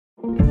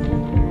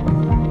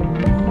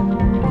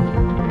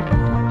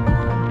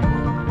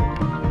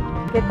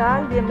¿qué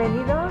tal?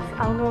 Bienvenidos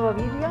a un nuevo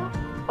vídeo.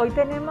 Hoy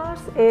tenemos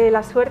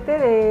la suerte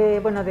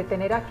de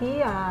tener aquí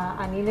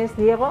a Nines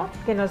Diego,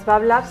 que nos va a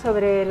hablar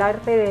sobre el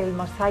arte del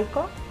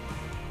mosaico.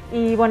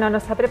 Y bueno,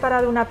 nos ha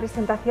preparado una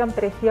presentación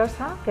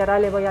preciosa que ahora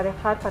le voy a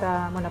dejar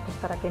para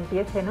que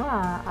empiece, ¿no?,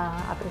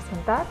 a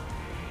presentar.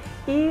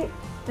 Y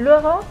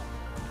luego,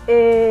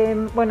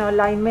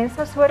 la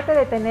inmensa suerte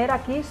de tener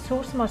aquí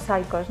sus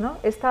mosaicos, ¿no?,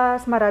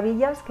 estas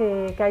maravillas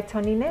que ha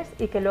hecho Nines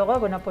y que luego,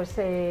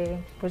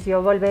 pues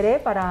yo volveré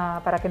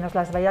para que nos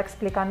las vaya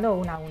explicando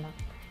una a una.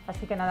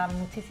 Así que nada,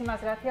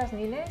 muchísimas gracias,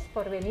 Nines,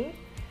 por venir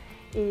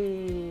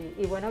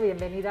y bueno,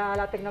 bienvenida a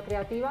la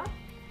Tecnocreativa.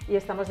 Y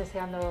estamos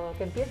deseando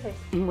que empieces.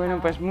 Bueno,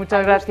 pues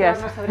muchas gracias.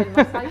 Sobre el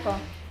mosaico.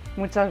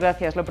 Muchas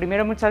gracias. Lo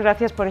primero, muchas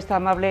gracias por esta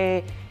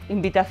amable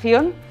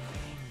invitación.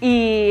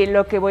 Y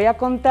lo que voy a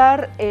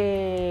contar,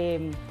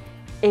 en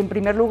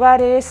primer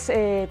lugar, es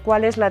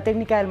cuál es la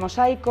técnica del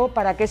mosaico,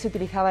 para qué se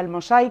utilizaba el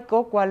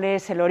mosaico, cuál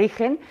es el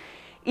origen.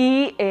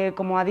 Y,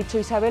 como ha dicho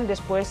Isabel,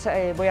 después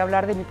voy a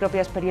hablar de mi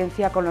propia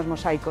experiencia con los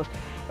mosaicos.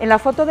 En la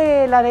foto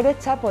de la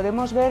derecha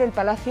podemos ver el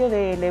Palacio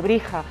de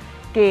Lebrija,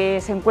 que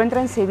se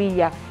encuentra en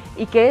Sevilla,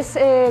 y que es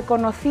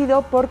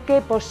conocido porque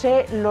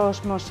posee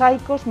los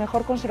mosaicos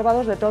mejor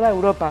conservados de toda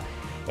Europa.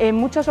 En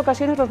muchas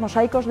ocasiones los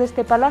mosaicos de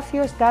este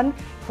palacio están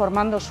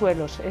formando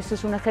suelos. Ese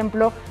es un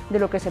ejemplo de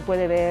lo que se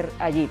puede ver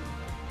allí.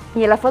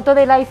 Y en la foto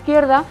de la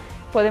izquierda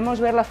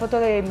podemos ver la foto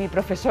de mi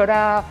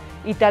profesora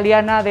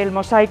italiana del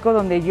mosaico,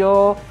 donde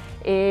yo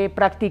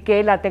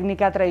practiqué la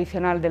técnica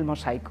tradicional del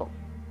mosaico.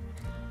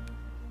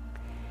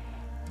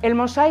 El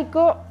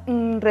mosaico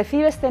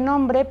recibe este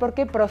nombre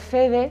porque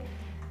procede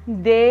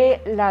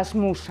de las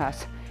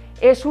musas.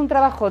 Es un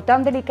trabajo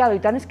tan delicado y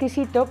tan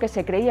exquisito que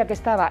se creía que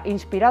estaba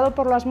inspirado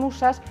por las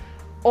musas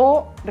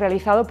o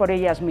realizado por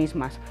ellas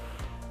mismas.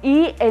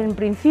 Y en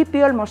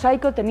principio el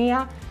mosaico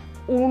tenía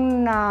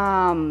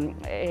una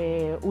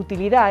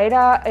utilidad,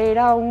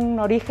 era un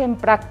origen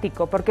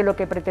práctico, porque lo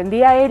que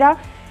pretendía era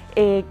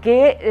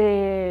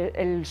que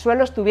el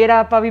suelo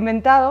estuviera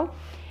pavimentado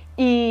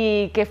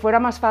y que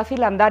fuera más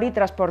fácil andar y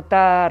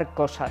transportar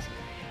cosas.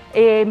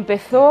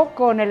 Empezó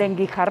con el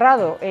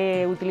enguijarrado,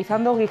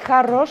 utilizando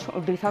guijarros,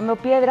 utilizando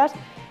piedras,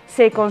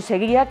 se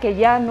conseguía que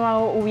ya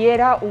no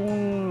hubiera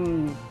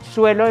un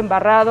suelo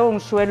embarrado, un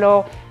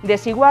suelo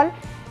desigual,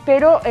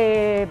 pero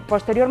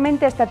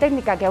posteriormente esta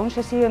técnica, que aún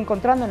se sigue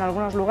encontrando en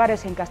algunos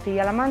lugares en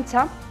Castilla-La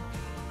Mancha,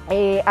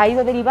 ha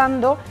ido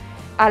derivando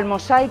al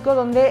mosaico,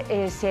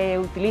 donde se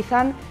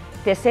utilizan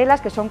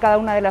teselas, que son cada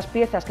una de las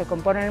piezas que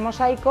componen el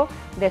mosaico,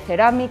 de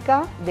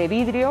cerámica, de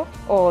vidrio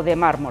o de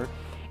mármol.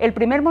 El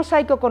primer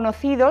mosaico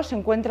conocido se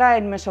encuentra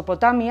en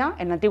Mesopotamia,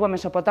 en la antigua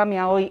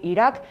Mesopotamia, hoy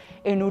Irak,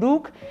 en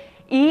Uruk,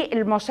 y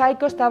el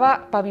mosaico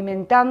estaba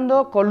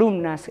pavimentando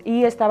columnas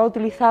y estaba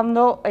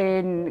utilizando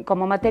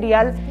como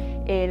material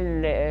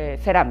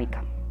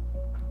cerámica.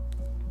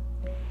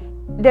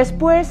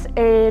 Después,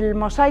 el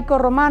mosaico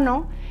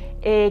romano,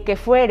 que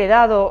fue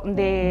heredado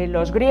de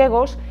los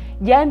griegos,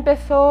 ya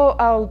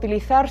empezó a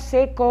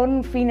utilizarse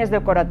con fines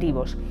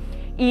decorativos.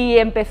 Y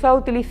empezó a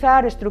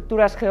utilizar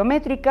estructuras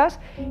geométricas,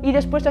 y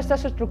después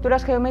estas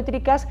estructuras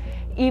geométricas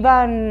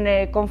iban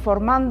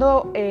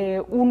conformando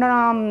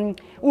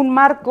un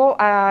marco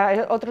a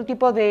otro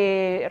tipo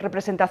de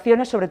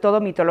representaciones, sobre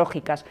todo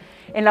mitológicas.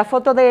 En la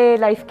foto de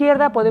la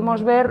izquierda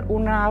podemos ver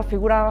una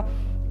figura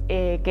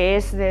que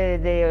es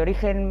de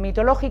origen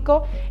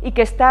mitológico y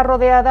que está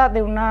rodeada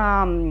de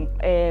una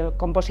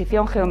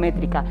composición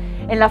geométrica.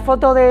 En la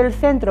foto del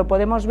centro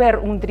podemos ver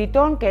un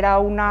tritón, que era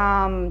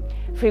una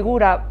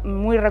figura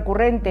muy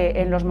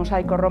recurrente en los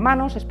mosaicos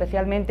romanos,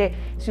 especialmente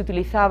se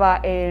utilizaba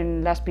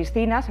en las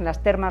piscinas, en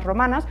las termas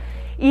romanas,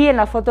 y en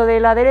la foto de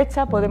la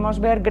derecha podemos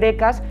ver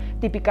grecas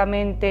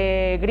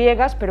típicamente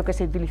griegas, pero que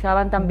se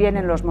utilizaban también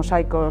en los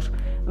mosaicos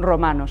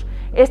romanos.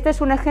 Este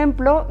es un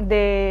ejemplo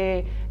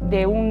de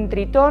un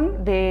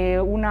tritón, de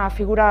una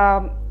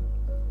figura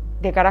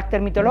de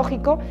carácter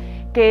mitológico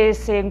que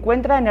se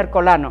encuentra en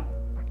Ercolano,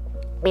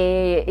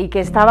 y que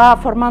estaba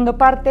formando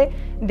parte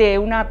de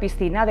una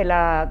piscina de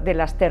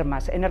las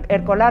termas.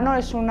 Ercolano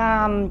es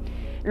una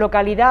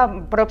localidad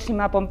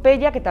próxima a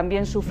Pompeya, que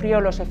también sufrió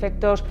los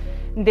efectos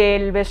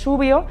del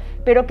Vesubio,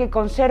 pero que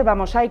conserva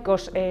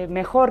mosaicos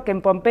mejor que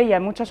en Pompeya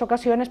en muchas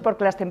ocasiones,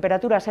 porque las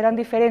temperaturas eran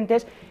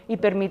diferentes y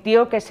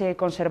permitió que se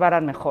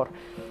conservaran mejor.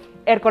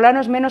 Ercolano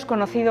es menos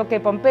conocido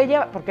que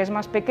Pompeya porque es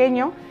más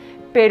pequeño,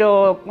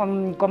 pero,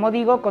 como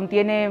digo,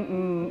 contiene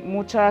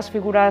muchas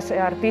figuras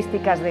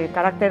artísticas de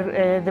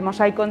carácter de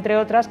mosaico, entre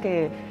otras,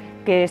 que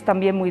es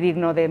también muy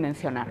digno de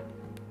mencionar.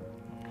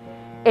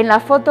 En la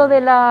foto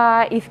de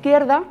la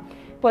izquierda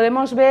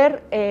podemos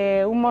ver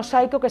un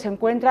mosaico que se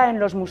encuentra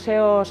en los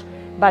museos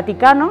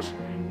vaticanos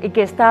y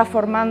que está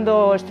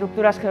formando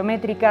estructuras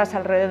geométricas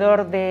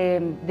alrededor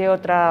de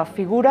otra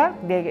figura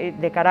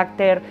de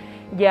carácter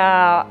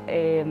ya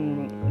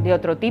de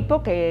otro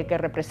tipo, que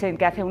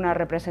hace una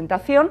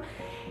representación.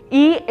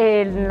 Y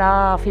en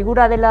la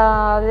figura de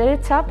la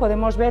derecha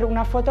podemos ver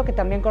una foto que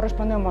también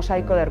corresponde a un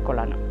mosaico de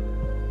Ercolano.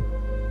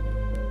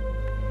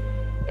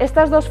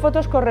 Estas dos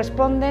fotos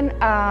corresponden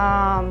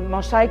a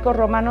mosaicos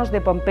romanos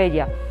de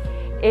Pompeya.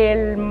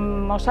 El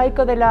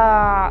mosaico de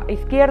la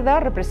izquierda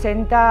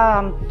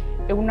representa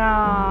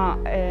una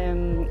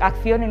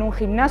acción en un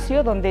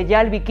gimnasio donde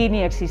ya el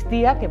bikini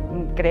existía, que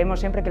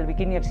creemos siempre que el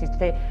bikini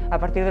existe a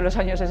partir de los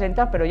años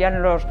 60, pero ya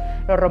los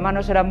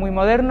romanos eran muy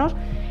modernos,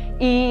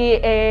 y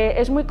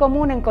es muy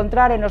común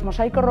encontrar en los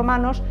mosaicos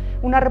romanos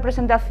una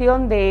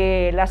representación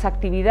de las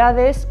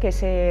actividades que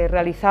se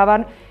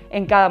realizaban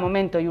en cada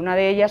momento, y una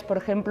de ellas, por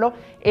ejemplo,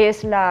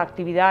 es la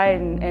actividad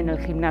en el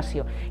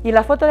gimnasio. Y en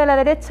la foto de la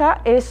derecha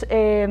es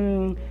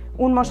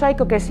un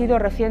mosaico que ha sido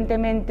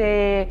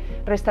recientemente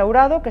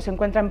restaurado, que se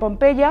encuentra en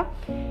Pompeya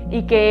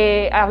y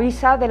que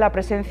avisa de la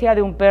presencia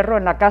de un perro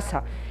en la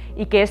casa,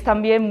 y que es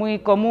también muy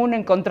común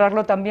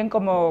encontrarlo también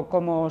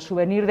como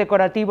souvenir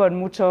decorativo en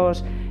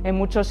muchos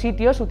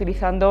sitios,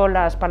 utilizando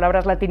las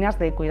palabras latinas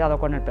de cuidado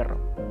con el perro.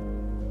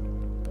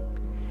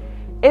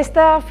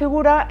 Esta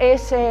figura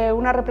es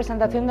una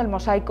representación del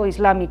mosaico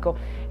islámico.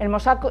 El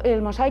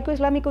mosaico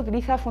islámico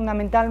utiliza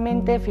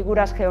fundamentalmente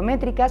figuras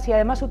geométricas y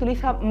además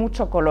utiliza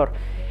mucho color.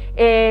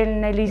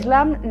 En el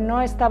Islam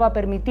no estaba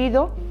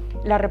permitido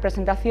la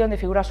representación de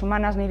figuras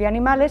humanas ni de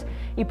animales,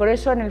 y por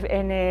eso en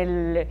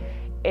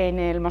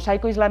el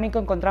mosaico islámico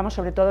encontramos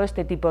sobre todo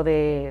este tipo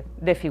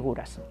de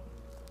figuras.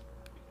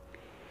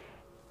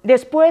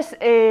 Después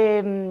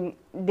de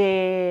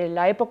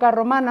la época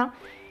romana,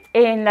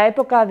 en la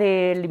época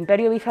del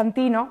Imperio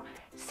Bizantino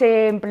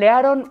se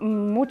emplearon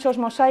muchos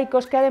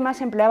mosaicos que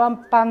además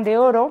empleaban pan de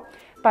oro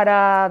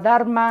para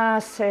dar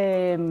más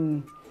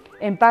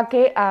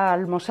empaque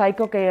al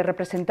mosaico, que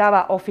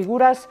representaba o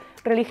figuras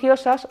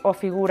religiosas o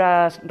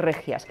figuras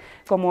regias,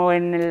 como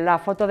en la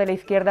foto de la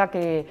izquierda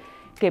que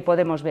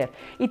podemos ver.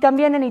 Y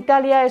también en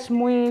Italia es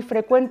muy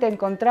frecuente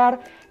encontrar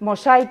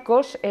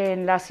mosaicos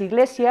en las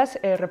iglesias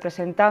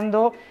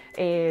representando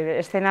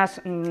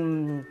escenas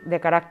de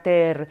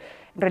carácter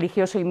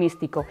religioso y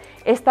místico.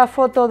 Esta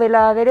foto de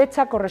la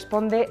derecha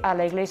corresponde a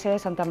la iglesia de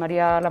Santa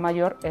María la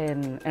Mayor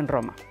en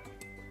Roma.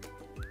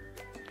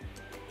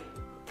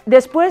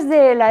 Después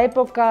de la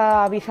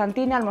época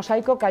bizantina, el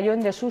mosaico cayó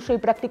en desuso y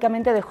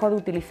prácticamente dejó de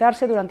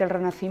utilizarse. Durante el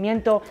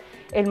Renacimiento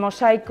el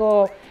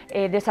mosaico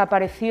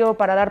desapareció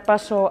para dar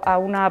paso a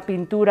una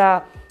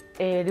pintura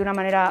de una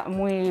manera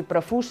muy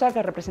profusa,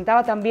 que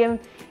representaba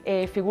también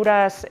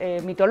figuras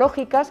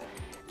mitológicas,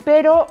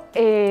 pero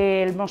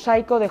el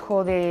mosaico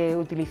dejó de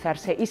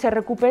utilizarse y se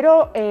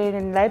recuperó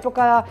en la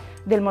época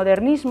del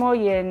modernismo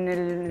y en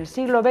el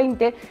siglo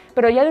XX,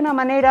 pero ya de una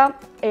manera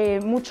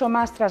mucho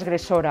más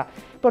transgresora,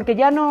 porque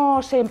ya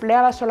no se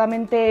empleaba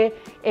solamente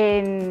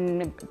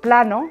en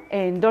plano,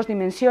 en dos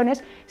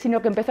dimensiones,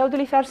 sino que empezó a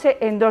utilizarse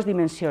en dos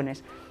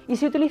dimensiones, y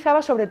se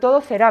utilizaba sobre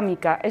todo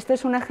cerámica. Este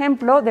es un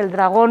ejemplo del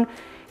dragón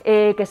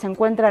que se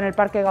encuentra en el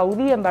Parque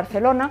Gaudí en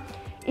Barcelona,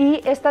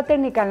 y esta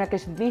técnica en la que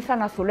se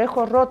utilizan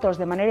azulejos rotos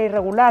de manera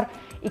irregular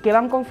y que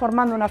van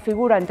conformando una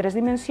figura en tres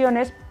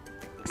dimensiones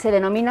se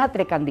denomina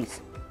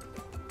trecandís.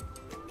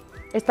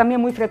 Es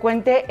también muy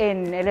frecuente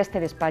en el este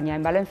de España.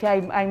 En Valencia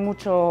hay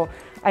mucho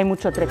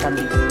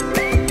trecandís.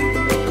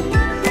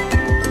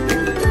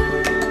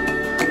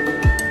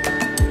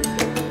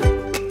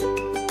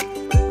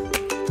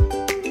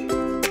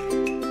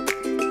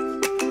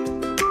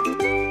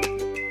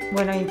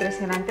 Bueno,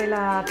 impresionante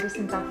la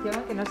presentación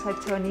que nos ha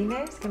hecho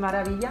Inés, qué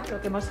maravilla,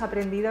 lo que hemos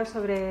aprendido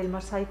sobre el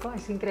mosaico,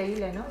 es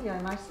increíble, ¿no? Y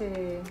además,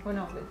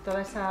 bueno,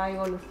 toda esa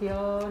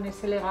evolución,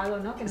 ese legado,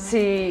 ¿no?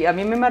 Sí, a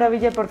mí me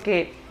maravilla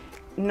porque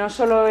no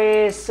solo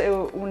es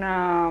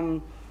una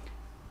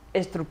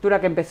estructura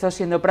que empezó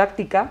siendo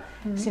práctica,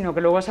 sino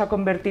que luego se ha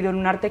convertido en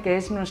un arte que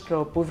es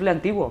nuestro puzzle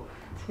antiguo,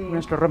 sí,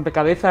 nuestro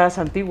rompecabezas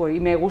antiguo, y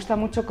me gusta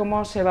mucho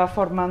cómo se va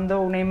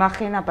formando una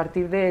imagen a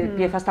partir de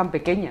piezas tan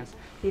pequeñas.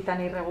 Y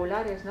tan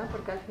irregulares, ¿no?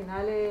 Porque al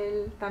final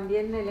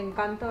también el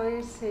encanto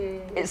es...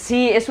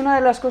 Sí, es una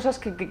de las cosas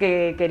que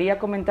quería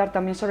comentar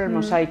también sobre el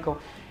mosaico.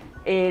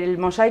 El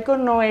mosaico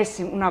no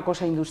es una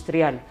cosa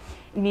industrial,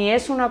 ni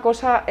es una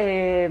cosa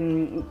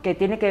que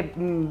tiene que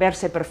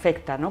verse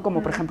perfecta, ¿no?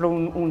 Como por ejemplo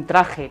un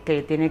traje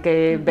que tiene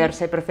que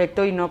verse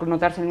perfecto y no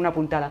notarse en una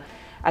puntada.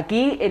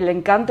 Aquí el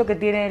encanto que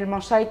tiene el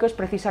mosaico es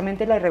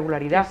precisamente la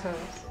irregularidad,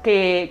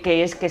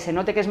 que se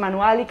note que es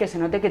manual y que se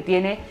note que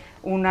tiene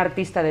un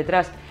artista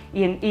detrás.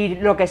 Y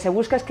lo que se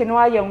busca es que no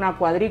haya una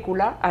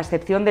cuadrícula, a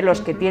excepción de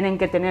los que tienen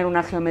que tener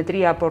una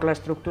geometría por la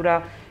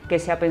estructura que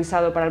se ha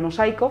pensado para el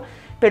mosaico,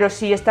 pero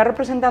si está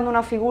representando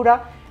una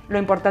figura, lo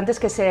importante es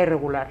que sea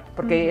irregular,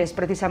 porque es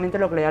precisamente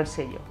lo que le da el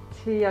sello.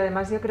 Sí,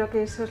 además yo creo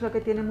que eso es lo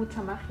que tiene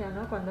mucha magia,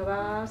 ¿no? Cuando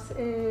vas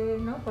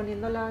 ¿no?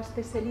 poniendo las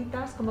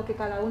teselitas, como que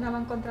cada una va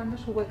encontrando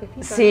su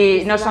huequecito.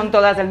 Sí, no son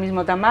todas del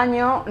mismo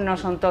tamaño, no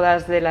son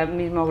todas del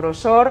mismo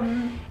grosor,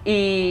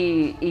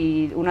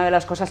 y una de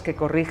las cosas que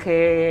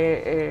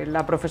corrige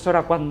la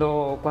profesora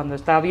cuando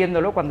está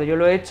viéndolo, cuando yo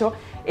lo he hecho,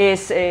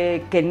 es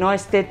que no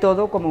esté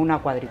todo como una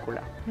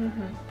cuadrícula,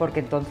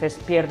 porque entonces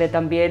pierde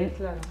también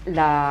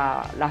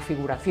la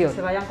figuración. Que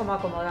se vayan como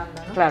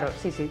acomodando, ¿no? Claro,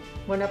 sí, sí.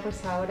 Bueno,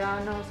 pues ahora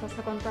nos has vas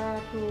a contar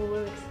tu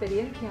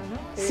experiencia, ¿no?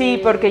 Sí,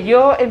 porque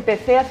yo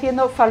empecé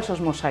haciendo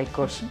falsos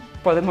mosaicos,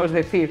 podemos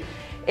decir.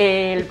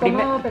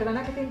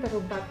 Perdona que te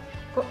interrumpa,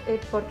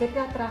 ¿por qué te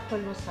atrajo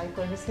el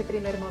mosaico en ese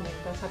primer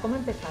momento? O sea, ¿cómo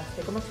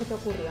empezaste? ¿Cómo se te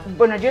ocurrió?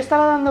 Bueno, yo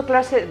estaba dando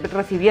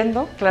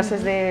recibiendo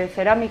clases de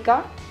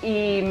cerámica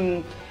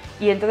y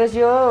entonces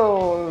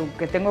yo,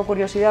 que tengo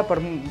curiosidad por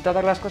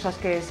todas las cosas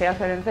que se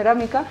hacen en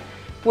cerámica,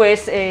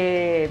 pues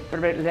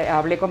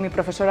hablé con mi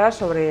profesora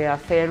sobre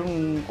hacer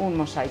un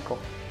mosaico.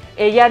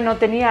 Ella no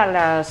tenía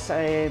las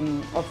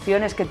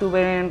opciones que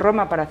tuve en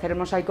Roma para hacer el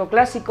mosaico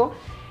clásico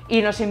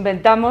y nos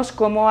inventamos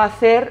cómo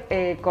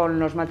hacer, con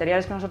los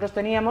materiales que nosotros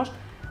teníamos,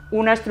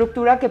 una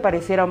estructura que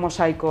pareciera un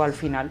mosaico al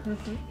final.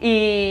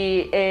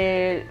 Y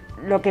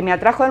lo que me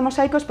atrajo del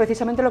mosaico es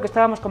precisamente lo que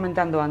estábamos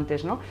comentando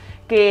antes, ¿no?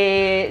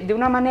 Que de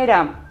una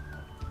manera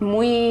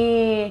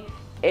muy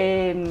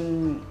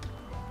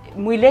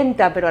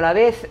lenta, pero a la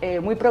vez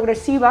muy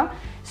progresiva,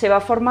 se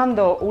va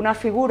formando una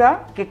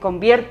figura que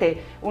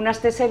convierte unas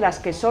teselas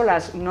que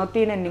solas no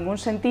tienen ningún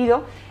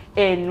sentido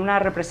en una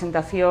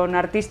representación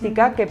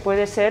artística que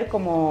puede ser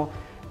como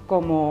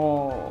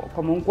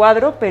un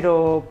cuadro,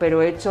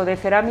 pero hecho de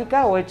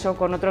cerámica o hecho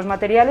con otros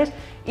materiales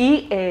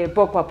y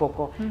poco a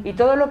poco. Y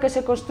todo lo que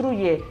se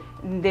construye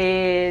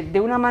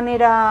de una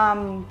manera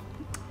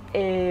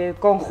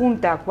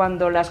conjunta,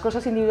 cuando las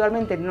cosas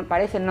individualmente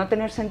parecen no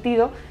tener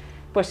sentido,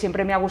 pues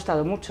siempre me ha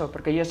gustado mucho,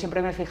 porque yo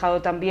siempre me he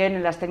fijado también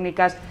en las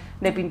técnicas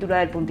de pintura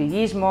del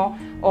puntillismo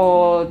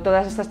o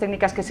todas estas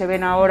técnicas que se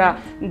ven ahora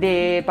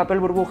de papel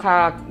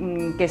burbuja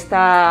que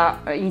está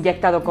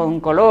inyectado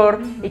con color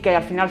y que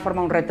al final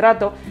forma un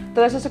retrato.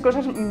 Todas esas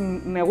cosas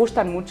me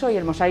gustan mucho y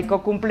el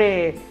mosaico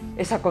cumple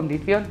esa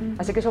condición,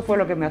 así que eso fue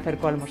lo que me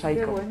acercó al mosaico.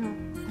 Qué bueno.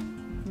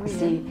 Muy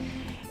sí. bien.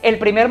 El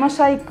primer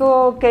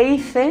mosaico que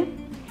hice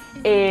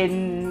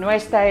no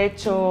está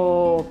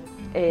hecho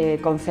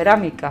con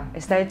cerámica,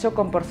 está hecho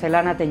con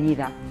porcelana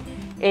teñida.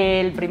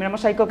 El primer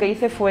mosaico que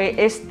hice fue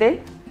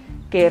este,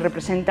 que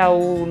representa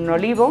un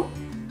olivo.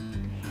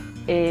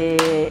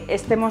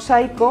 Este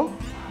mosaico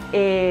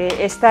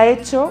está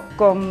hecho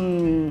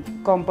con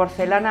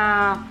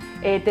porcelana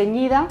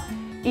teñida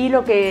y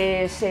lo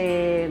que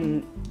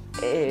se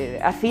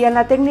hacía en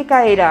la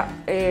técnica era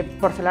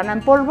porcelana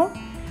en polvo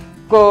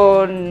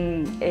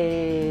con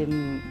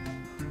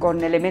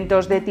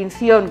elementos de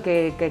tinción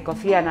que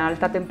cocían a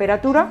alta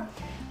temperatura.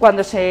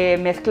 Cuando se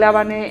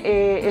mezclaban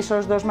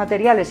esos dos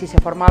materiales y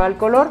se formaba el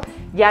color,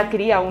 ya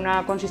adquiría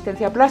una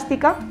consistencia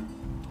plástica,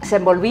 se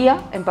envolvía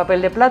en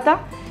papel de plata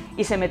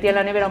y se metía en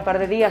la nevera un par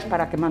de días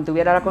para que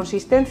mantuviera la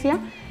consistencia.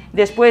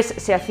 Después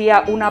se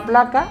hacía una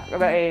placa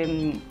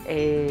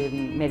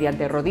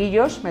mediante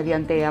rodillos,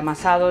 mediante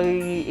amasado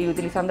y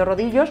utilizando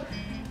rodillos,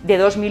 de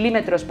 2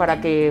 milímetros para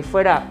que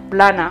fuera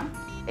plana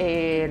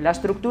la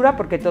estructura,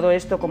 porque todo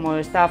esto, como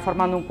está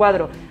formando un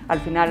cuadro, al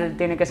final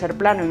tiene que ser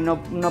plano y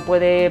no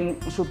puede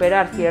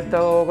superar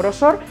cierto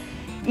grosor.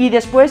 Y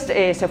después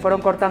se fueron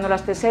cortando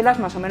las teselas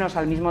más o menos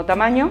al mismo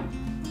tamaño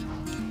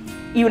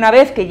y una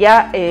vez que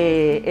ya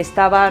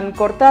estaban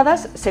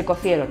cortadas se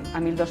cocieron a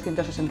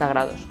 1260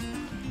 grados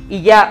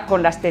y ya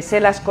con las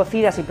teselas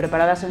cocidas y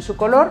preparadas en su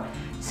color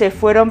se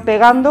fueron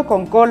pegando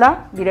con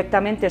cola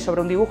directamente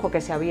sobre un dibujo que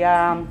se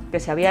había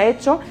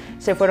hecho,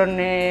 se fueron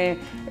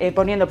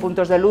poniendo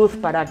puntos de luz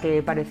para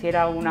que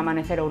pareciera un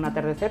amanecer o un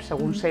atardecer,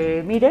 según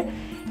se mire,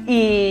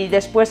 y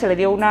después se le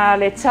dio una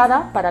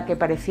lechada para que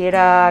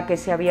pareciera que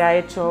se había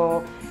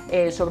hecho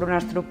sobre una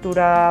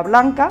estructura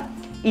blanca,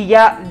 y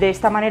ya de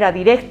esta manera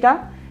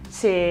directa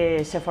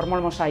se formó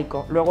el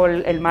mosaico. Luego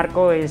el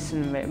marco es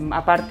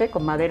aparte,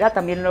 con madera,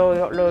 también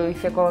lo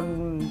hice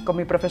con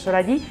mi profesor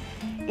allí,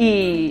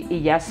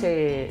 y ya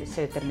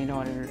se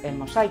terminó el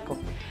mosaico.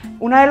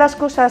 Una de las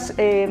cosas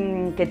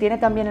que tiene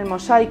también el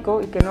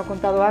mosaico, y que no he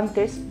contado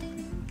antes,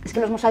 es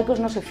que los mosaicos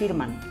no se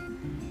firman.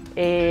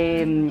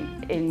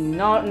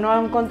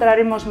 No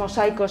encontraremos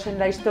mosaicos en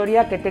la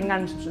historia que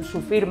tengan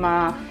su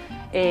firma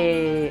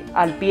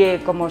al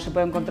pie, como se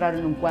puede encontrar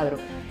en un cuadro.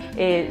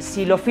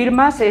 Si lo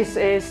firmas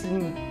es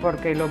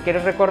porque lo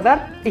quieres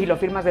recordar y lo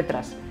firmas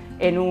detrás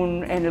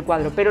en el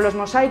cuadro, pero los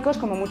mosaicos,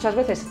 como muchas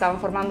veces estaban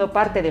formando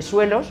parte de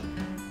suelos,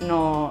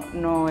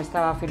 no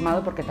estaba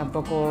firmado porque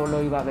tampoco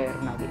lo iba a ver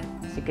nadie.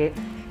 Así que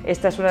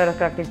esta es una de las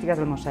características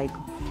del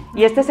mosaico.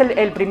 Y este es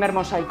el primer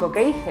mosaico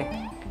que hice.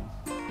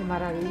 ¡Qué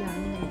maravilla!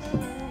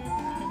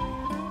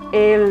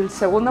 El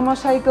segundo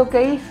mosaico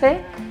que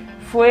hice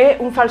fue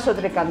un falso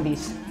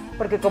trecandís,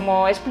 porque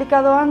como he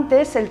explicado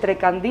antes, el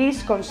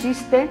trecandís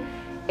consiste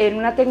en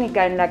una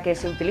técnica en la que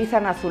se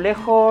utilizan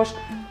azulejos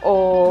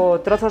o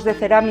trozos de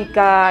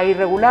cerámica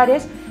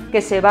irregulares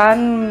que se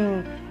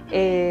van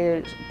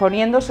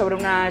poniendo sobre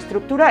una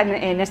estructura.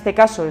 En este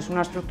caso es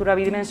una estructura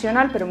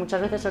bidimensional, pero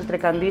muchas veces el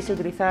trecandís se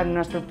utiliza en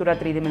una estructura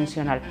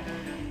tridimensional.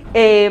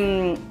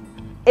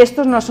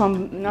 Estos no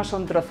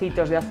son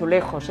trocitos de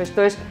azulejos,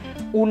 esto es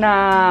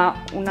una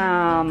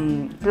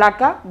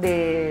placa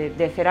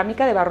de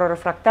cerámica de barro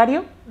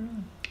refractario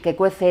que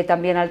cuece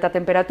también a alta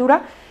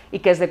temperatura y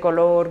que es de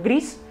color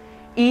gris,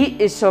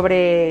 y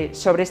sobre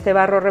este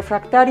barro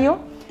refractario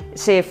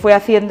se fue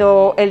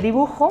haciendo el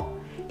dibujo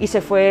y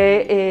se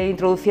fue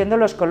introduciendo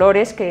los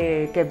colores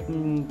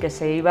que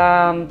se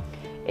iban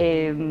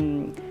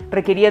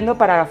requiriendo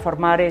para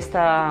formar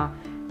esta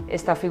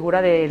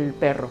figura del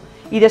perro.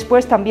 Y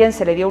después también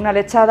se le dio una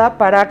lechada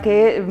para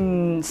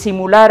que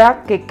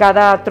simulara que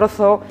cada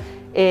trozo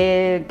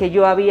que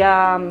yo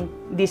había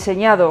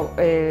diseñado,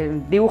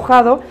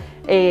 dibujado,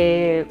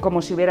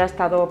 como si hubiera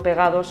estado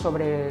pegado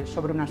sobre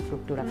una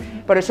estructura.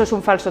 Por eso es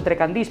un falso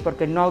trecandís,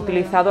 porque no ha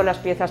utilizado las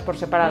piezas por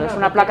separado, es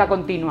una placa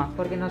continua.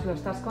 Porque nos lo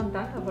estás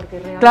contando, porque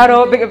realmente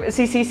claro,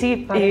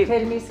 sí. Parece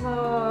el mismo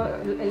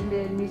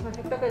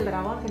efecto que el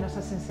dragón que nos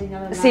has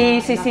enseñado en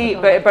Sí,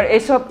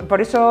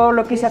 por eso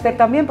lo quise hacer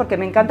también, porque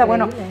me encanta.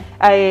 Increíble.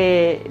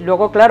 Bueno,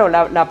 luego claro,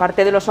 la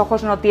parte de los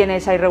ojos no tiene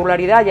esa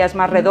irregularidad, ya es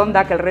más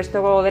redonda que el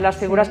resto de las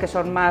figuras, que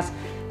son más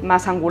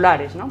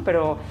angulares, ¿no?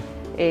 Pero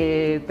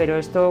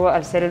esto,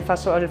 al ser el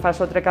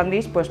falso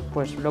trecandís, pues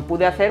lo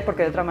pude hacer,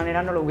 porque de otra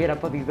manera no lo hubiera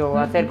podido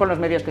hacer con los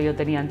medios que yo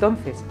tenía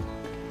entonces.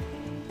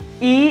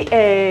 Y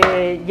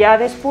ya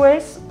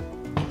después,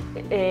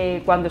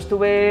 cuando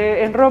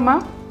estuve en Roma,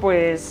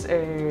 pues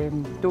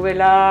tuve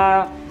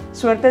la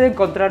suerte de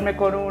encontrarme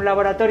con un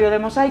laboratorio de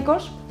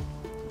mosaicos.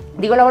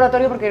 Digo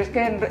laboratorio porque es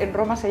que en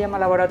Roma se llama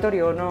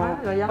laboratorio, no.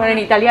 Bueno, en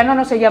italiano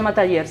no se llama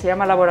taller, se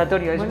llama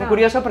laboratorio. Es muy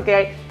curioso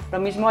porque lo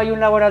mismo hay un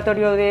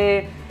laboratorio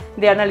de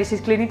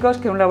análisis clínicos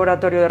que un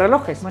laboratorio de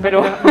relojes. Bueno,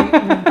 pero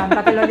me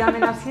encanta que lo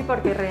llamen así,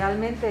 porque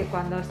realmente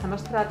cuando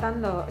estamos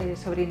tratando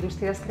sobre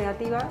industrias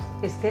creativas,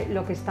 es que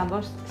lo que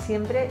estamos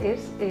siempre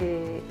es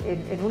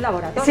en un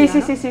laboratorio. Sí.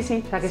 O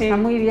sea, que está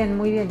muy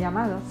bien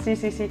llamado. Sí.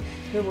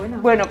 Qué bueno.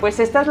 Bueno, pues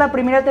esta es la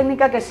primera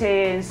técnica que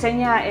se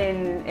enseña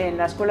en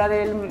la escuela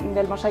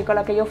del mosaico a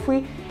la que yo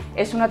fui.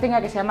 Es una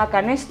técnica que se llama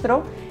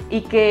canestro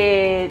y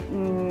que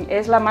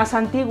es la más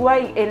antigua,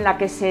 y en la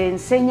que se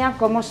enseña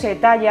cómo se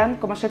tallan,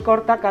 cómo se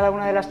corta cada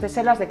una de las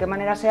teselas, de qué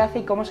manera se hace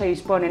y cómo se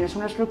disponen. Es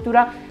una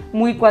estructura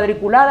muy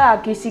cuadriculada.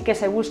 Aquí sí que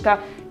se busca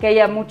que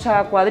haya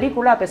mucha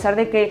cuadrícula, a pesar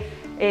de que,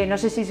 no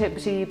sé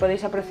si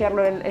podéis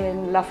apreciarlo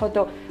en la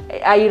foto,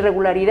 hay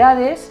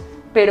irregularidades,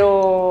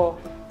 pero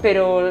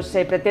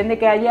se pretende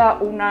que haya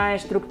una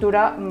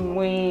estructura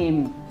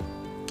muy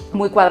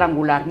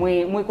cuadrangular,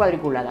 muy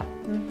cuadriculada.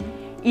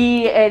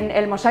 Y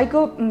el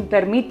mosaico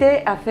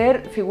permite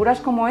hacer figuras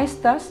como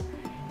estas,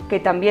 que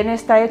también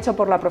está hecho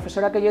por la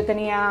profesora que yo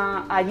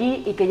tenía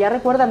allí y que ya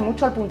recuerdan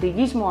mucho al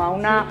puntillismo,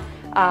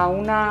 a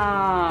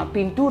una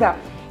pintura.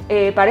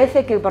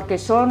 Parece que porque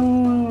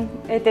son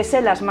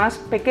teselas más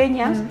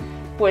pequeñas,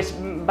 pues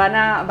van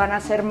a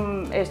ser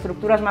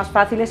estructuras más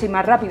fáciles y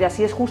más rápidas,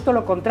 y es justo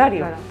lo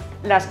contrario.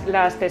 Claro.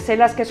 Las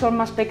teselas que son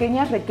más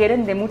pequeñas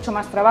requieren de mucho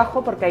más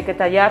trabajo, porque hay que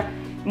tallar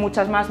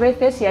muchas más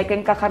veces y hay que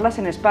encajarlas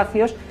en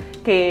espacios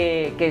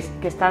que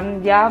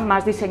están ya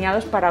más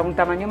diseñados para un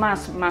tamaño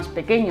más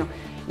pequeño,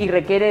 y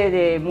requiere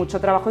de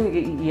mucho trabajo,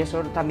 y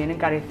eso también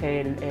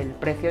encarece el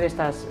precio de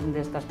estas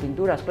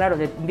pinturas. Claro,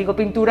 digo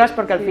pinturas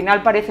porque al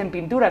final parecen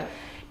pinturas,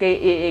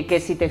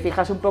 que si te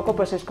fijas un poco,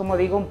 pues es, como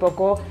digo, un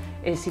poco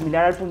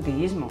similar al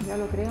puntillismo. Ya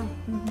lo creo.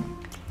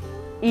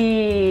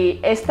 Y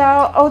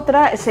esta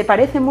otra se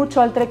parece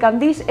mucho al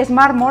trecandís, es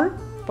mármol,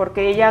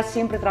 porque ella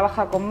siempre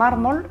trabaja con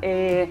mármol,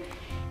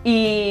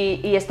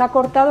 y está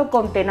cortado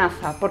con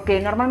tenaza,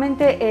 porque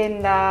normalmente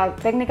en la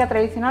técnica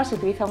tradicional se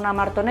utiliza una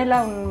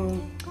martonela,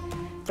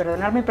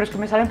 perdonadme, pero es que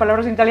me salen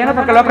palabras en italiano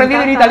porque lo he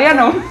aprendido en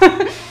italiano.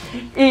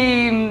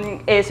 Y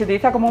se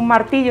utiliza como un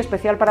martillo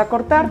especial para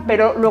cortar,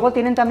 pero luego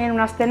tienen también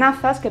unas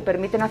tenazas que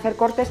permiten hacer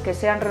cortes que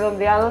sean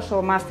redondeados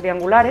o más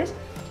triangulares,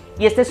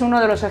 y este es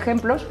uno de los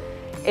ejemplos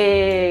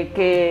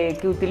que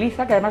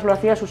utiliza, que además lo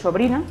hacía su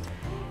sobrina,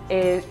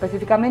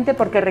 específicamente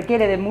porque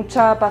requiere de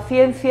mucha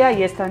paciencia,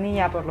 y esta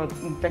niña pues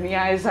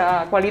tenía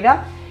esa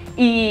cualidad,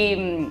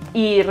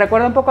 y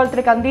recuerda un poco al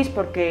trecandís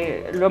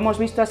porque lo hemos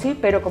visto así,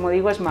 pero como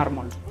digo, es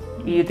mármol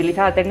y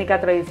utiliza la técnica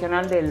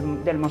tradicional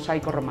del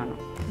mosaico romano.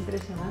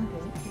 Impresionante,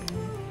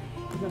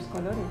 los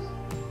colores.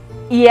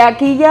 Y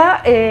aquí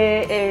ya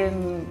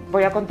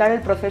voy a contar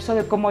el proceso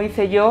de cómo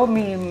hice yo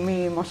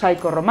mi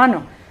mosaico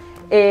romano.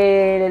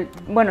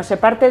 Bueno, se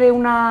parte de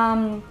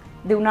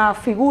una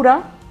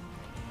figura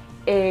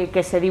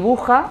que se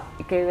dibuja,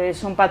 que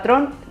es un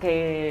patrón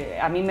que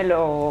a mí me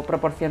lo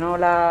proporcionó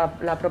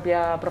la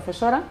propia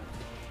profesora,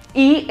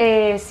 y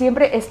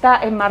siempre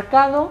está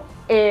enmarcado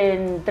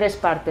en tres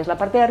partes. La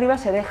parte de arriba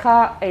se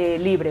deja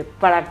libre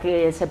para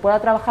que se pueda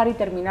trabajar y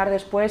terminar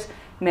después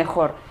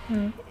mejor.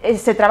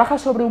 Se trabaja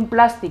sobre un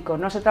plástico,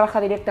 no se trabaja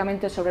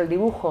directamente sobre el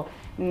dibujo.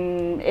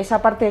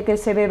 Esa parte que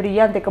se ve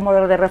brillante como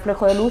de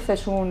reflejo de luz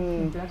es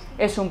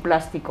un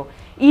plástico.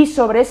 Y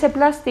sobre ese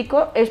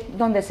plástico es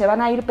donde se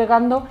van a ir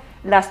pegando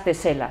las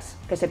teselas,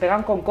 que se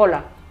pegan con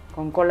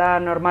cola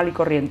normal y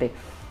corriente.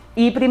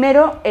 Y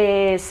primero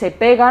se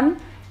pegan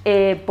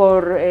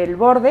por el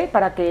borde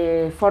para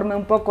que forme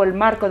un poco el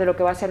marco de lo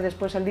que va a ser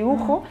después el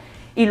dibujo,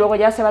 y luego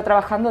ya se va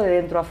trabajando de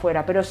dentro a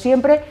fuera, pero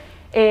siempre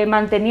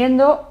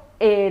manteniendo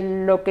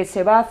lo que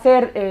se va a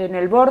hacer en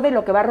el borde,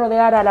 lo que va a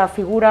rodear a la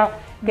figura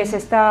que se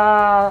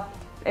está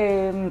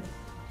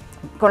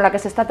con la que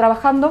se está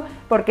trabajando,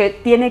 porque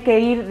tiene que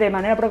ir de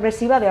manera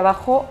progresiva de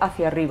abajo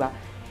hacia arriba.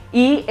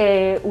 Y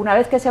una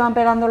vez que se van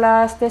pegando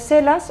las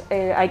teselas,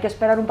 hay que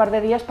esperar un par de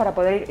días para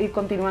poder ir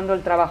continuando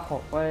el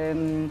trabajo,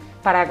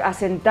 para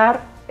asentar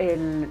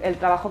el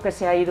trabajo que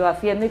se ha ido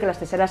haciendo y que las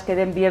teselas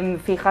queden bien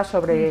fijas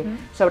sobre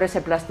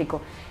ese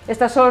plástico.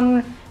 Estas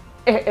son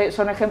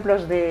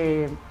ejemplos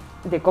de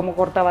cómo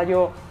cortaba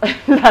yo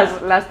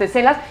las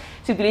teselas.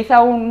 Se utiliza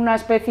una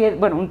especie,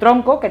 bueno, un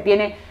tronco que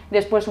tiene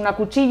después una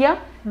cuchilla.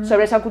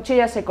 Sobre esa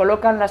cuchilla se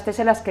colocan las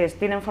teselas que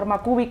tienen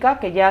forma cúbica,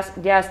 que ya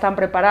están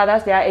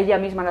preparadas, ya ella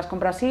misma las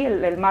compra así,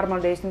 el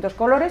mármol de distintos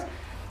colores,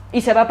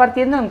 y se va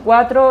partiendo en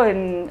 4,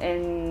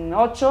 en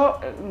 8,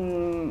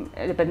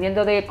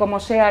 dependiendo de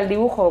cómo sea el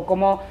dibujo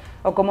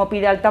o cómo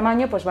pida el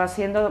tamaño, pues va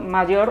siendo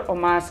mayor o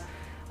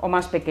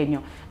más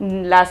pequeño.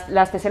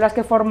 Las teselas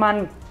que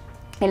forman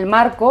el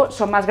marco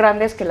son más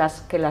grandes que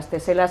las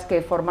teselas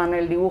que forman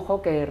el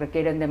dibujo, que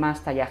requieren de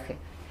más tallaje.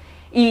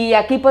 Y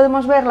aquí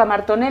podemos ver la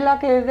martonela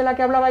de la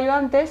que hablaba yo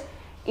antes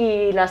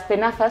y las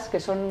tenazas, que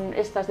son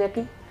estas de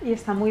aquí. Y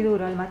está muy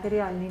duro el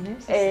material,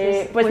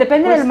 Inés. Pues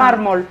depende del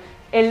mármol.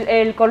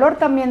 El color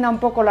también da un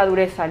poco la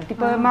dureza. El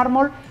tipo de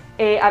mármol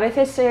a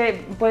veces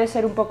puede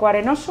ser un poco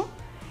arenoso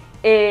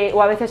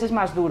o a veces es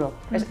más duro.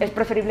 Es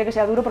preferible que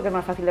sea duro porque es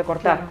más fácil de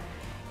cortar.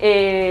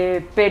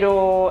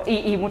 Claro.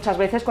 Y muchas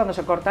veces cuando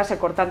se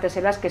cortan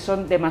teselas que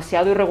son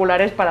demasiado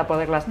irregulares para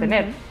poderlas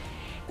tener.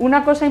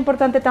 Una cosa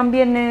importante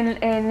también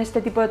en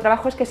este tipo de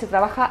trabajo es que se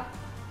trabaja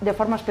de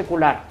forma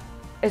especular.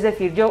 Es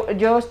decir,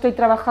 yo estoy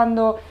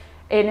trabajando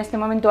en este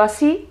momento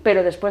así,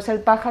 pero después el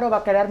pájaro va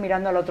a quedar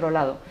mirando al otro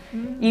lado.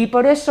 Y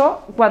por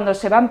eso, cuando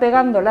se van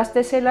pegando las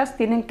teselas,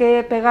 tienen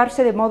que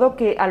pegarse de modo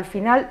que al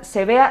final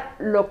se vea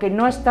lo que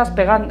no estás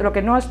pegando, lo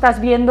que no estás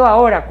viendo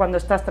ahora cuando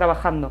estás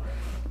trabajando.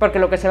 Porque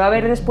lo que se va a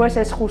ver después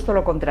es justo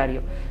lo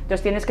contrario.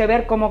 Entonces tienes que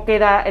ver cómo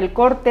queda el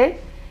corte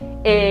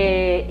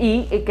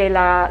y que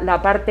la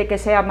parte que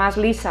sea más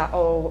lisa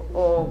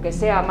o que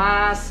sea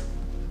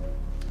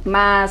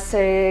más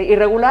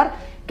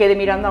irregular quede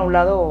mirando a un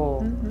lado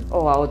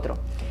o a otro.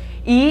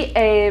 ¿Y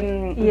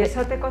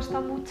eso te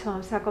costó mucho?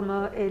 O sea,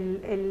 como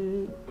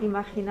el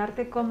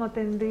imaginarte cómo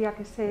tendría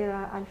que ser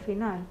al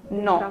final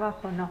del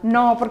trabajo, ¿no?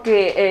 No,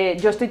 porque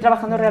yo estoy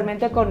trabajando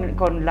realmente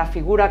con la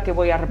figura que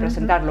voy a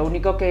representar. Lo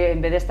único que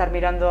en vez de estar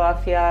mirando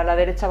hacia la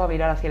derecha va a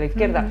mirar hacia la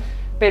izquierda.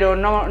 Pero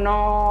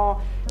no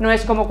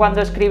es como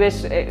cuando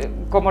escribes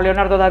como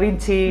Leonardo da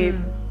Vinci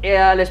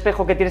al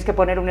espejo, que tienes que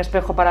poner un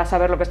espejo para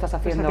saber lo que estás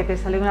haciendo. O sea, que te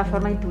sale de una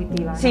forma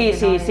intuitiva, ¿no? Sí,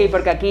 sí,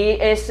 porque aquí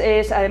es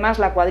además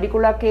la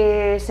cuadrícula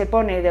que se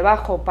pone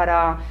debajo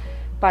para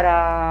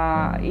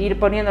ir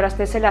poniendo las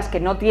teselas, que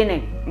no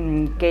tiene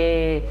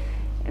que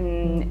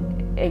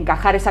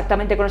encajar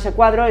exactamente con ese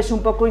cuadro, es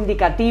un poco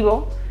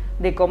indicativo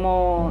de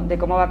cómo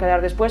va a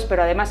quedar después,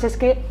 pero además es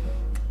que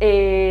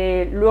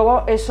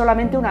luego es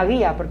solamente una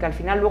guía, porque al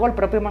final luego el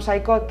propio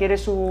mosaico adquiere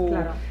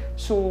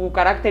su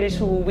carácter y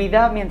su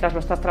vida mientras lo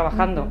estás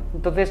trabajando.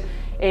 Entonces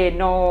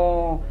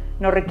no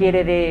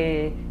requiere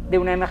de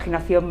una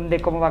imaginación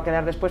de cómo va a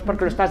quedar después,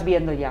 porque lo estás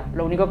viendo ya.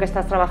 Lo único que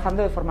estás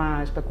trabajando de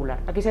forma especular.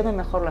 Aquí se ven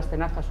mejor las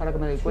tenazas, ahora que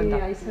me doy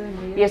cuenta. Ahí se ven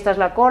muy bien. Y esta es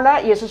la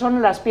cola y esas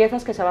son las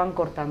piezas que se van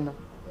cortando.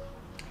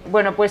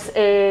 Bueno, pues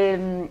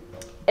en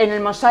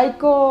el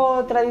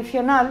mosaico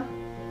tradicional,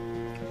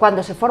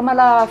 cuando se forma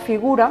la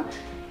figura,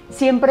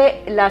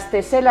 siempre las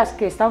teselas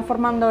que están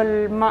formando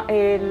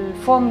el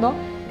fondo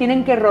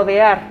tienen que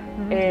rodear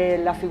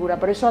la figura.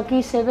 Por eso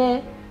aquí se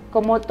ve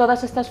como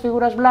todas estas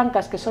figuras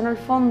blancas que son el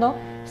fondo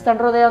están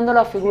rodeando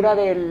la figura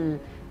del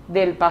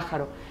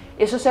pájaro.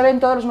 Eso se ve en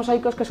todos los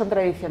mosaicos que son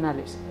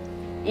tradicionales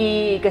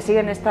y que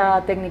siguen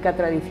esta técnica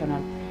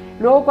tradicional.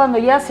 Luego, cuando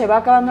ya se va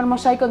acabando el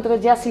mosaico,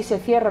 entonces ya sí se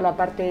cierra la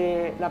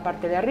parte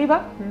de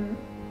arriba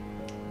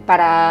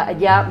para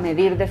ya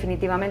medir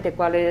definitivamente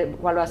cuál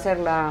va a ser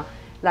la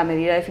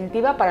medida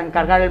definitiva, para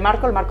encargar el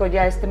marco.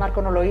 Este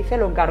marco no lo hice,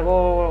 lo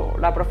encargó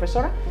la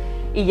profesora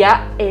y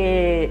ya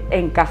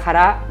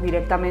encajará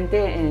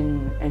directamente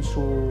en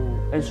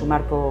su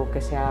marco que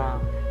se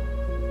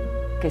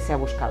ha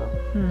buscado.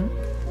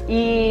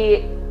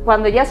 Y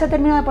cuando ya se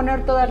termina de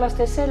poner todas las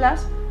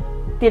teselas,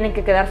 tienen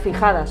que quedar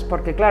fijadas,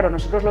 porque claro,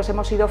 nosotros los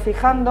hemos ido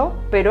fijando,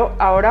 pero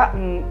ahora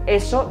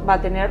eso va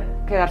a tener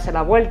que darse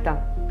la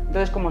vuelta.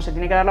 Entonces, como se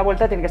tiene que dar la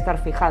vuelta, tiene que estar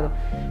fijado.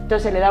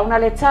 Entonces se le da una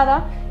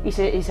lechada y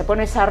se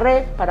pone esa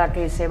red para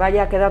que se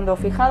vaya quedando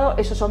fijado.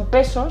 Esos son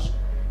pesos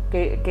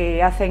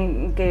que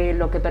hacen que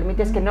lo que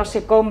permite es que no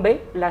se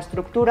combe la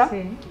estructura.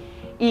 Sí.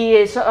 Y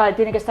eso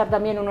tiene que estar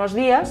también unos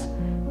días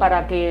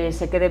para que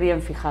se quede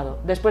bien fijado.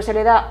 Después se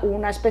le da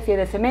una especie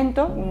de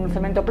cemento, un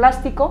cemento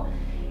plástico,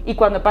 y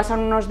cuando pasan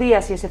unos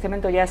días y ese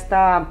cemento ya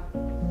está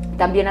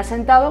también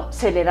asentado,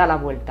 se le da la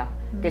vuelta,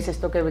 que es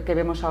esto que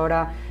vemos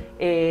ahora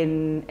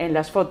en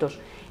las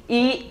fotos.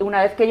 Y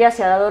una vez que ya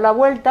se ha dado la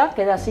vuelta,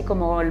 queda así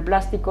como el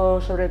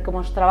plástico sobre el que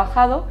hemos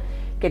trabajado,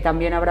 que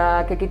también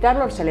habrá que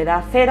quitarlo, se le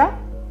da cera,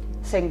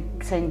 se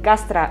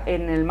encastra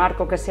en el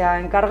marco que se ha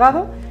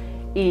encargado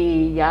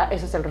y ya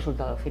ese es el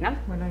resultado final,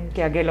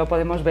 que aquí lo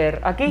podemos ver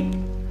aquí.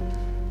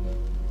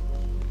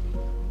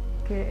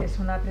 que es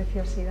una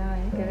preciosidad,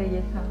 ¿eh? Qué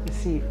belleza.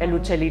 Sí, el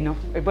uccellino.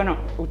 Bueno,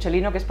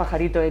 uccellino que es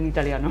pajarito en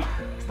italiano.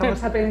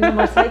 Estamos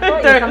aprendiendo mosaico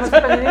y estamos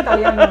aprendiendo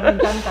italiano, me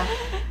encanta.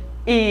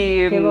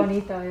 Y, qué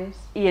bonito es.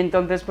 Y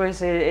entonces,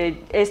 pues,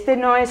 este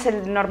no es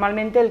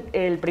normalmente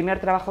el primer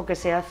trabajo que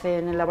se hace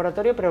en el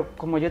laboratorio, pero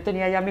como yo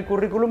tenía ya mi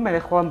currículum, me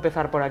dejó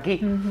empezar por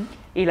aquí.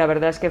 Y la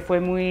verdad es que fue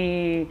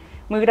muy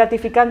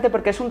gratificante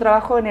porque es un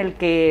trabajo en el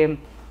que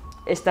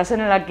estás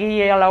en el aquí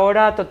y a la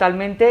hora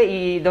totalmente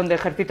y donde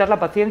ejercitas la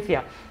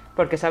paciencia,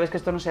 porque sabes que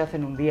esto no se hace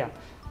en un día.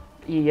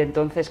 Y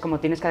entonces, como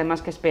tienes que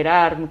además que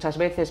esperar muchas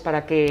veces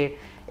para que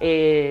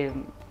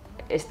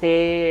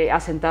esté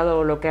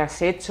asentado lo que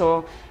has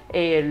hecho,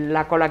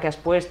 la cola que has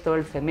puesto,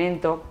 el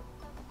cemento,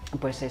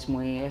 pues es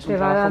un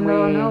trabajo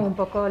dando, muy... ¿no? Un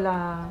poco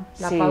la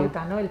sí.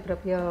 pauta, ¿no? El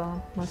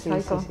propio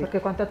mosaico, sí. porque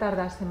 ¿cuánto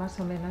tardaste más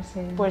o menos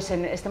en...? Pues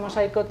en este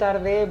mosaico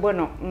tardé,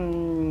 bueno,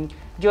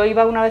 yo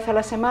iba una vez a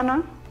la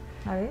semana.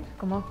 A ver,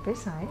 cómo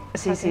pesa, ¿eh?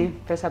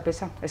 Sí, pesa.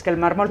 Es que el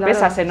mármol claro,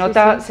 pesa, se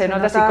nota si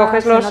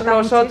coges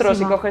los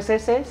otros y coges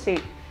ese, sí,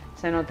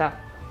 se nota.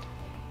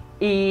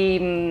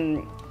 Y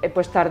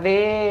pues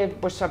tardé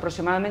pues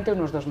aproximadamente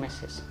unos 2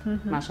 meses,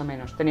 más o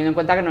menos, teniendo en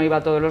cuenta que no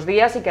iba todos los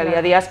días y que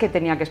había días que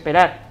tenía que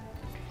esperar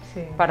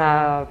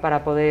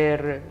para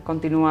poder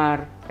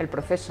continuar el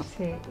proceso.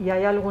 Sí, y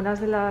hay algunas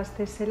de las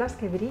teselas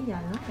que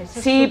brillan, ¿no? Eso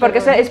sí, porque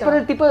es por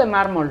el tipo de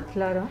mármol.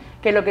 Claro.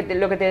 Que lo que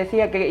te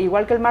decía, que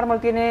igual que el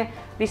mármol tiene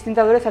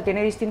distinta dureza,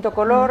 tiene distinto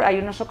color, hay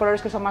unos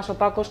colores que son más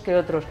opacos que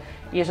otros,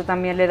 y eso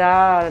también le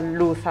da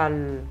luz a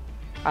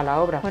la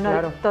obra. Bueno,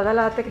 claro. Toda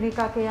la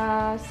técnica que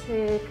has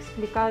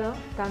explicado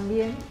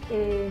también,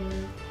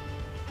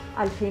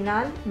 al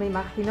final me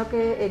imagino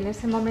que en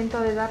ese momento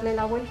de darle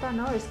la vuelta,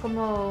 ¿no? Es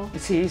como...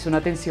 Sí, es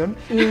una tensión.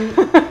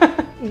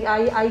 Y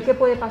ahí ¿qué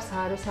puede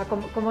pasar? O sea,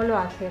 ¿cómo lo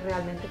hace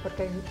realmente?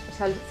 Porque o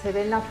sea, se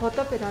ve en la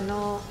foto, pero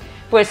no...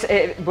 Pues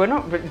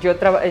bueno,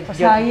 O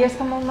sea, ahí es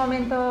como un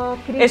momento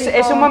crítico.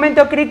 Es un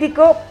momento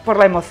crítico por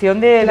la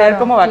emoción de ver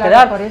cómo va a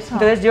quedar. Por eso.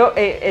 Entonces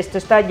esto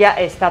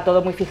está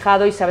todo muy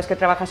fijado y sabes que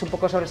trabajas un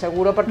poco sobre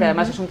seguro porque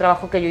además es un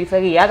trabajo que yo hice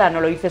guiada,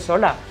 no lo hice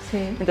sola. Sí.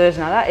 Entonces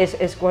nada,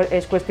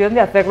 es cuestión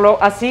de hacerlo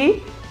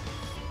así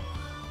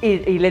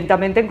y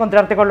lentamente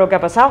encontrarte con lo que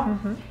ha pasado.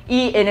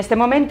 Y en este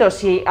momento,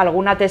 si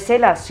alguna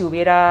tesela se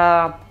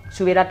hubiera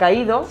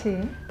caído,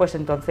 pues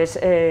entonces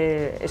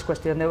es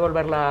cuestión de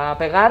volverla a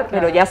pegar,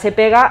 pero ya se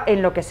pega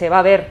en lo que se va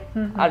a ver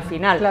al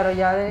final. Claro,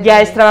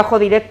 ya es trabajo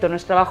directo, no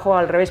es trabajo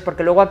al revés,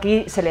 porque luego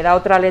aquí se le da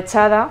otra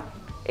lechada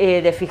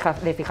de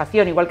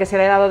fijación, igual que se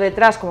le ha dado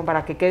detrás como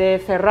para que quede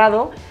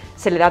cerrado,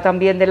 se le da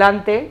también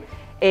delante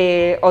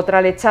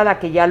otra lechada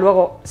que ya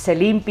luego se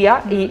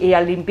limpia y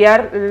al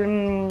limpiar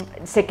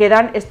se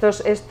quedan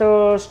estos...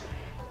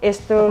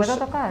 ¿Lo puedo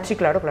tocar? Sí,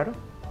 claro.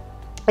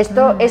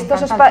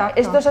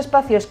 Estos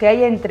espacios que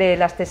hay entre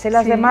las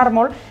teselas de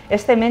mármol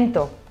es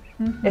cemento,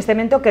 es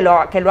cemento que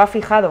lo ha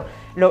fijado.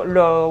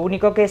 Lo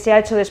único que se ha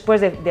hecho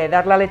después de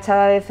dar la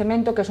lechada de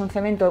cemento, que es un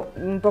cemento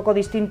un poco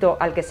distinto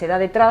al que se da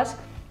detrás,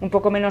 un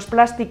poco menos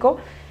plástico,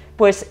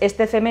 pues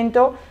este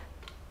cemento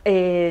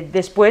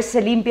después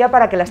se limpia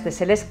para que las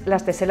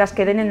teselas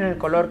queden en el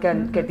color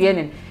que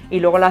tienen, y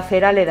luego la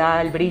cera le da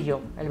el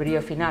brillo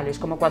final. Es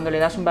como cuando le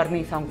das un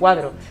barniz a un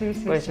cuadro,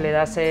 le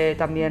das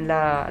también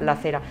la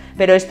cera.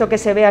 Pero esto que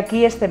se ve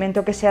aquí es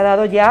cemento que se ha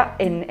dado ya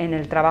en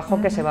el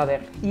trabajo que se va a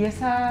ver. ¿Y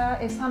esa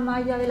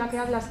malla de la que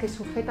hablas que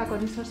sujeta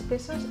con esos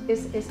pesos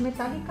es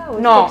metálica o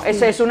es no,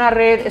 textil?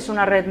 es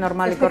una red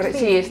normal y corriente.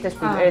 Sí, es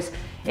textil.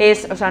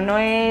 O sea, no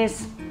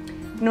es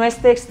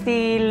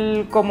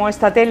textil como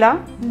esta tela,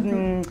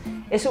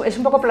 es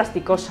un poco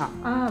plasticosa.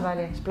 Ah,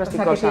 vale. Es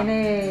plasticosa. O sea, que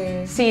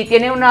tiene... Sí,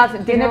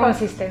 tiene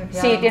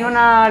consistencia. Sí, tiene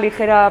una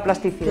ligera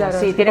plasticidad, claro,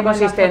 sí, tiene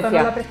consistencia.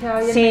 No lo apreciaba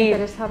bien, me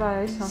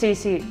interesaba eso.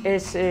 Sí,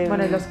 es...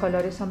 Bueno, y los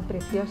colores son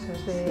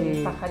preciosos,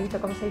 de pajarito,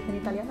 ¿cómo se dice en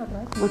italiano otra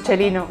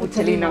vez?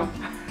 Uccellino.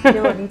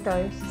 Qué bonito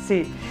es.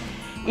 Sí.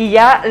 Y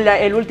ya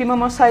el último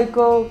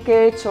mosaico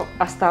que he hecho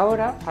hasta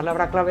ahora,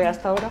 palabra clave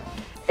hasta ahora,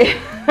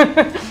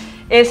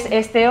 es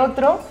este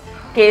otro,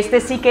 que este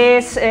sí que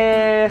es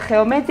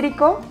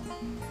geométrico,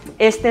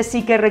 este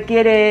sí que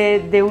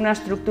requiere de una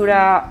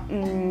estructura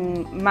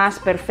más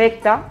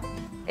perfecta,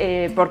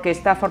 porque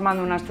está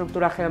formando una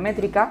estructura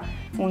geométrica,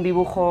 un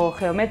dibujo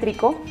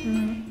geométrico.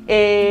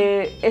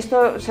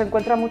 Esto se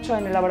encuentra mucho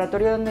en el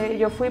laboratorio donde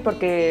yo fui,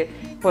 porque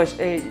pues,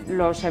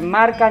 los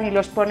enmarcan y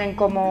los ponen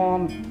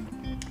como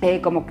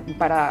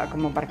para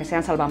que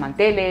sean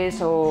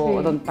salvamanteles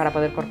o para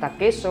poder cortar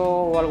queso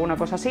o alguna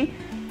cosa así.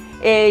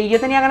 Yo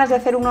tenía ganas de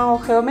hacer uno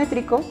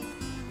geométrico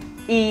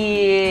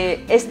y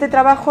este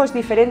trabajo es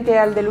diferente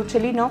al del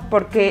uccellino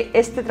porque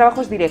este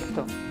trabajo es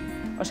directo.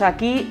 O sea,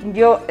 aquí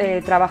yo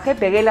trabajé,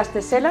 pegué las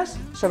teselas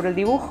sobre el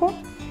dibujo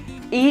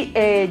y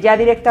ya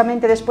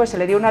directamente después se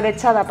le dio una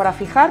lechada para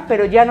fijar,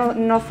 pero ya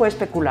no fue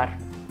especular.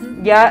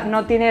 Ya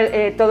no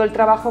tiene todo el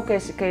trabajo que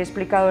he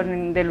explicado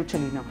del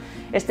uccellino.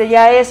 Este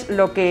ya es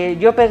lo que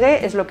yo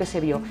pegué, es lo que se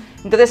vio.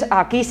 Entonces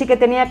aquí sí que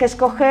tenía que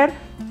escoger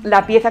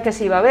la pieza que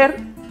se iba a ver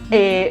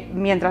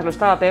mientras lo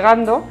estaba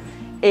pegando,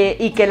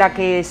 y que la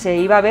que se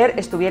iba a ver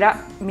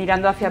estuviera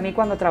mirando hacia mí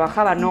cuando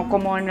trabajaba, no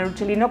como en el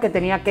uchilino, que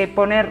tenía que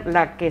poner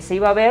la que se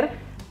iba a ver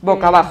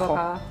boca abajo.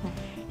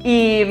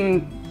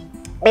 Y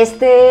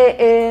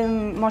este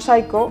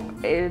mosaico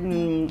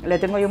le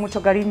tengo yo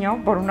mucho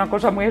cariño por una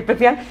cosa muy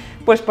especial,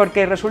 pues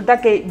porque resulta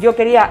que yo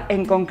quería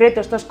en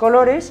concreto estos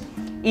colores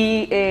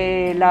y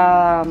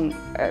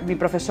mi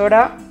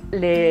profesora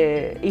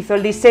le hizo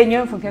el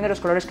diseño en función de los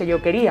colores que yo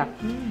quería.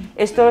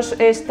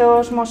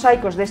 Estos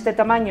mosaicos de este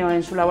tamaño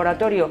en su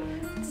laboratorio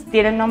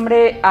tienen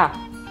nombre A,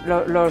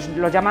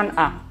 los llaman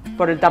A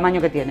por el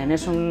tamaño que tienen,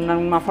 es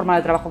una forma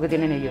de trabajo que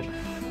tienen ellos.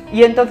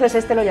 Y entonces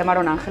este lo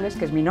llamaron Ángeles,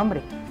 que es mi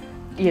nombre.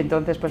 Y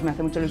entonces pues me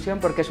hace mucha ilusión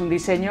porque es un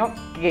diseño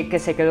que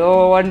se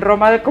quedó en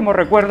Roma como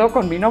recuerdo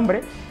con mi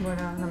nombre.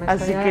 Bueno, no me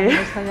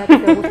extraña que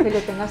te guste y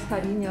le tengas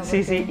cariño.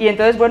 Porque... Sí, y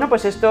entonces bueno,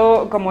 pues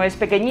esto como es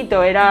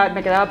pequeñito,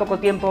 me quedaba poco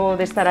tiempo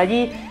de estar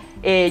allí,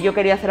 yo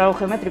quería hacer algo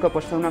geométrico,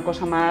 pues fue una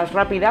cosa más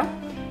rápida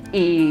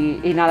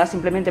y nada,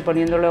 simplemente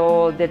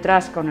poniéndolo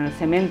detrás con el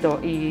cemento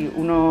y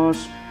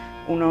unos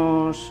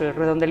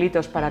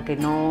redondelitos para que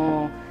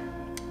no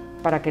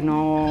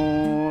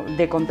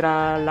dé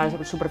contra la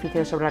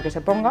superficie sobre la que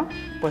se ponga,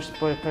 pues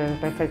puede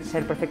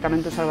ser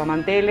perfectamente un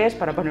salvamanteles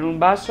para poner un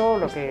vaso,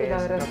 lo que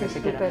se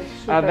quiera.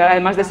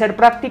 Además de ser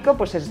práctico,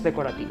 pues es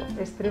decorativo.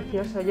 Es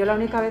precioso. Yo la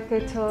única vez que he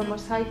hecho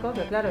mosaico,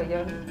 que claro, yo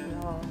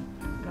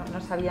no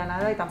sabía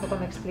nada y tampoco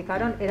me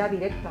explicaron, era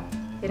directo.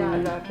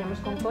 Lo hacíamos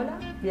con cola,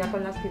 ya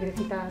con las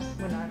piedrecitas,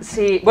 bueno...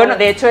 Sí, bueno,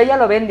 de hecho ella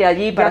lo vende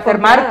allí para hacer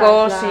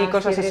marcos y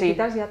cosas así. Las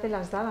piedrecitas ya te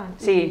las daban,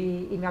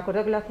 sí. Y me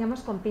acuerdo que lo hacíamos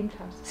con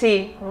pinzas,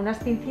 sí. Con unas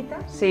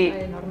pincitas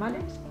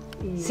normales.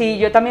 Y sí,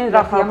 yo también he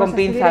trabajado con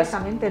pinzas.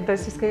 Directamente,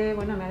 entonces es que,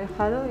 bueno, me ha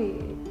dejado y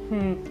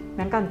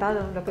me ha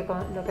encantado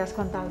lo que has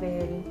contado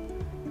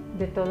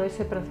de todo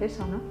ese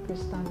proceso, ¿no? Que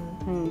es tan...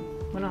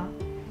 bueno...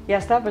 Ya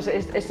está, pues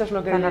esto es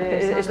lo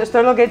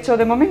que he hecho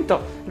de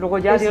momento. Luego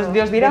ya Dios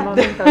dirá. De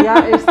momento,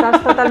 ya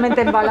estás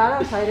totalmente embalada,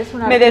 o sea, eres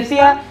una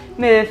artista.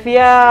 Me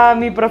decía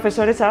mi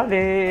profesora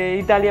de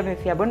Italia, me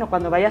decía, bueno,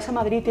 cuando vayas a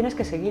Madrid tienes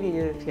que seguir. Y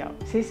yo decía,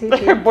 sí.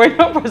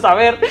 Bueno, pues a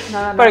ver,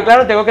 porque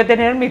claro, tengo que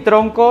tener mi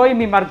tronco y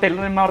mi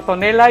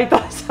martonela y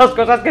todas esas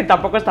cosas que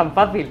tampoco es tan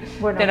fácil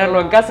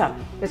tenerlo en casa.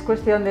 Es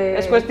cuestión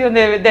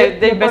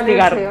de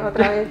investigar.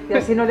 Otra vez, y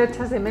así no le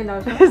echas de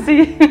menos, ¿no?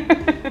 Sí.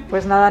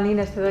 Pues nada,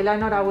 Nines, te doy la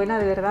enhorabuena,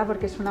 de verdad,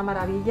 porque es una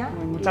maravilla.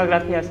 Muchas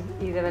gracias.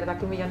 Y de verdad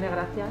que 1.000.000 de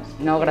gracias.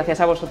 No, gracias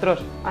a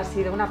vosotros. Ha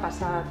sido una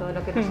pasada todo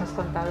lo que nos has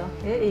contado,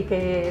 y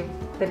que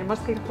tenemos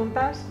que ir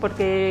juntas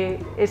porque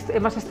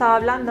hemos estado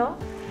hablando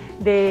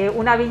de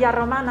una villa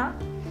romana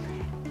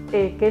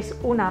que es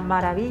una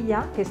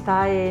maravilla, que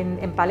está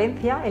en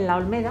Palencia, en La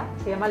Olmeda,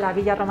 se llama la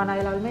Villa Romana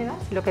de La Olmeda,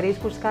 si lo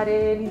queréis buscar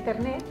en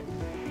internet,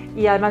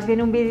 y además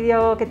viene un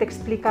vídeo que te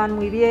explican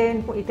muy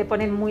bien y te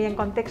ponen muy en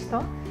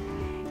contexto.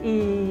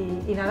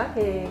 Y nada,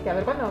 que a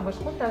ver cuándo vamos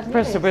juntas.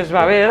 Pues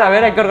a ver,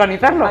 hay que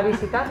organizarlo. A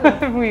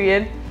visitarlo. Muy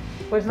bien.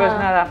 Pues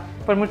nada.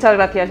 Pues muchas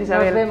gracias,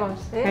 Isabel. Nos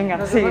vemos, Venga,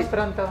 nos vemos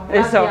pronto.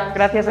 Gracias. Eso,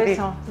 gracias a ti.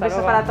 Un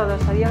beso para todos.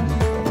 Adiós.